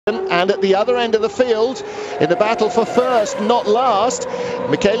And at the other end of the field, in the battle for first, not last,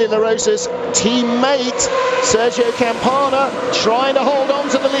 Michele La Rosa's teammate, Sergio Campana, trying to hold on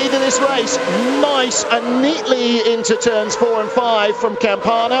to the lead of this race. Nice and neatly into turns 4 and 5 from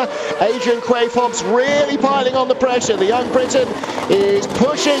Campana. Adrian Quaife-Hobbs really piling on the pressure. The young Briton is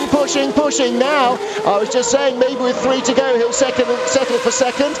pushing now. I was just saying, maybe with 3 to go, he'll settle for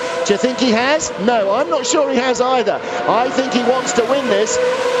second. Do you think he has? No, I'm not sure he has either. I think he wants to win this.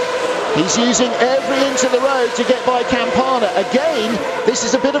 He's using every inch of the road to get by Campana. Again, this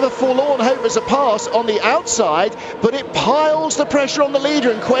is a bit of a forlorn hope as a pass on the outside, but it piles the pressure on the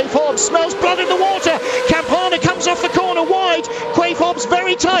leader, and Quaife-Hobbs smells blood in the water. Campana comes off the corner wide. Quaife-Hobbs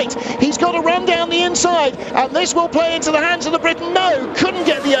very tight. He's got to run down the inside, and this will play into the hands of the Briton. No, couldn't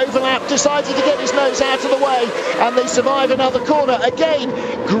get the overlap, decided to get his nose out of the way, and they survive another corner. Again,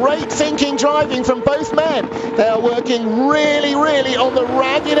 great thinking driving from both men. They are working really on the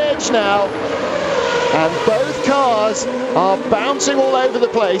ragged edge now. And both cars are bouncing all over the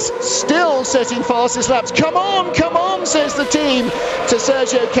place, still setting fastest laps. Come on, says the team to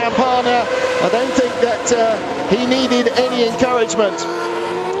Sergio Campana. I don't think that he needed any encouragement.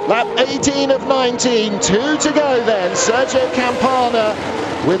 Lap 18 of 19, 2 to go then. Sergio Campana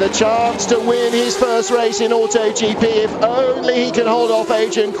with a chance to win his first race in AutoGP, if only he can hold off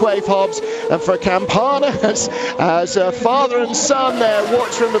Adrian Quaife-Hobbs. And for Campana, as father and son there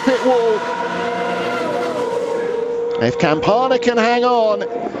watch from the pit wall, if Campana can hang on,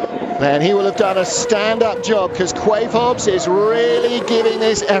 then he will have done a stand-up job, because Quaife-Hobbs is really giving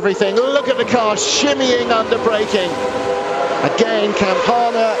this everything. Look at the car shimmying under braking. Again,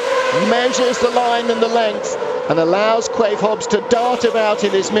 Campana measures the line and the length and allows Quaife-Hobbs to dart about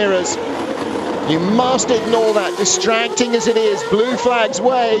in his mirrors. You must ignore that, distracting as it is. Blue flags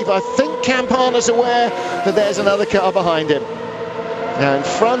wave. I think Campana's aware that there's another car behind him. Now in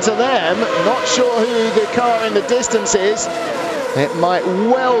front of them, not sure who the car in the distance is. It might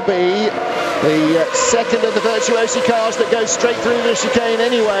well be the second of the Virtuosi cars that goes straight through the chicane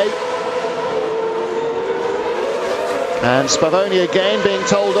anyway. And Spavoni again being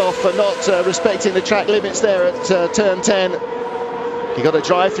told off for not respecting the track limits there at turn 10. He got a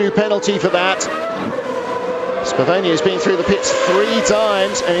drive-through penalty for that. Spavoni has been through the pits 3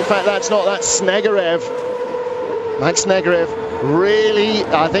 times, and in fact that's Snegerev. That's Snegerev. Really,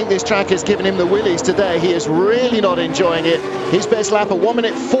 I think this track has given him the willies today. He is really not enjoying it. His best lap at 1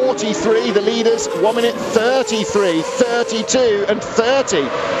 minute 43, the leaders 1 minute 33, 32 and 30.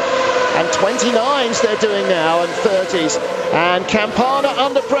 And 29s they're doing now, and 30s. And Campana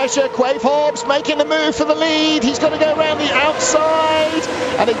under pressure. Quaife-Hobbs making the move for the lead. He's got to go around the outside.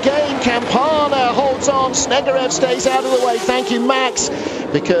 And again, Campana holds on. Snegerev stays out of the way. Thank you, Max.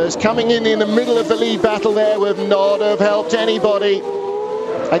 Because coming in the middle of the lead battle there would not have helped anybody.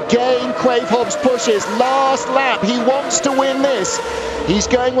 Again, Quaife-Hobbs pushes. Last lap. He wants to win this. He's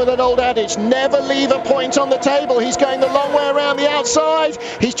going with an old adage, never leave a point on the table. He's going the long way around the outside.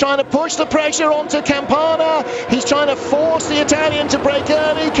 He's trying to push the pressure onto Campana. He's trying to force the Italian to break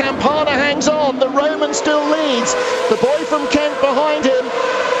early. Campana hangs on. The Roman still leads. The boy from Kent behind him.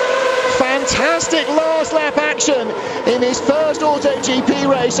 Fantastic last lap action in his first AutoGP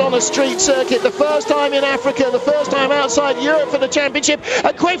race on a street circuit. The first time in Africa, the first time outside Europe for the championship.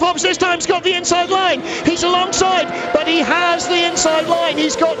 And Quaife-Hobbs this time's got the inside line. He's alongside, but he has the inside line.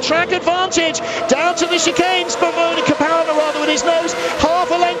 He's got track advantage down to the chicanes. Campana rather with his nose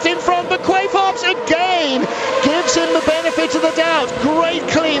half a length in front, but Quaife-Hobbs again gives him the benefit of the doubt. Great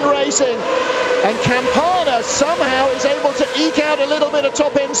clean racing. And Campana somehow is able to eke out a little bit of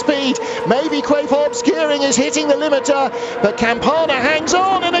top-end speed. Maybe Quaife-Hobbs' gearing is hitting the limiter, but Campana hangs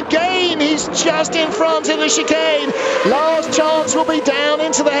on, and again he's just in front of the chicane. Last chance will be down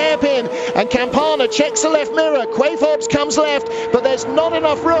into the hairpin, and Campana checks the left mirror. Quaife-Hobbs comes left, but there's not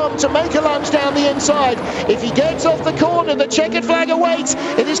enough room to make a lunge down the inside. If he gets off the corner, the checkered flag awaits.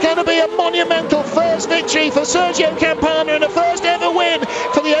 It is going to be a monumental first victory for Sergio Campana and a first ever win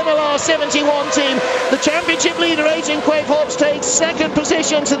for the MLR 71 team. The championship leader Adrian Quaife-Hobbs takes second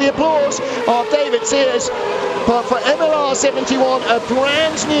position to the applause of David Sears. But for MLR 71, a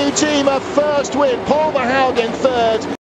brand new team, a first win. Paul Verhoeven third.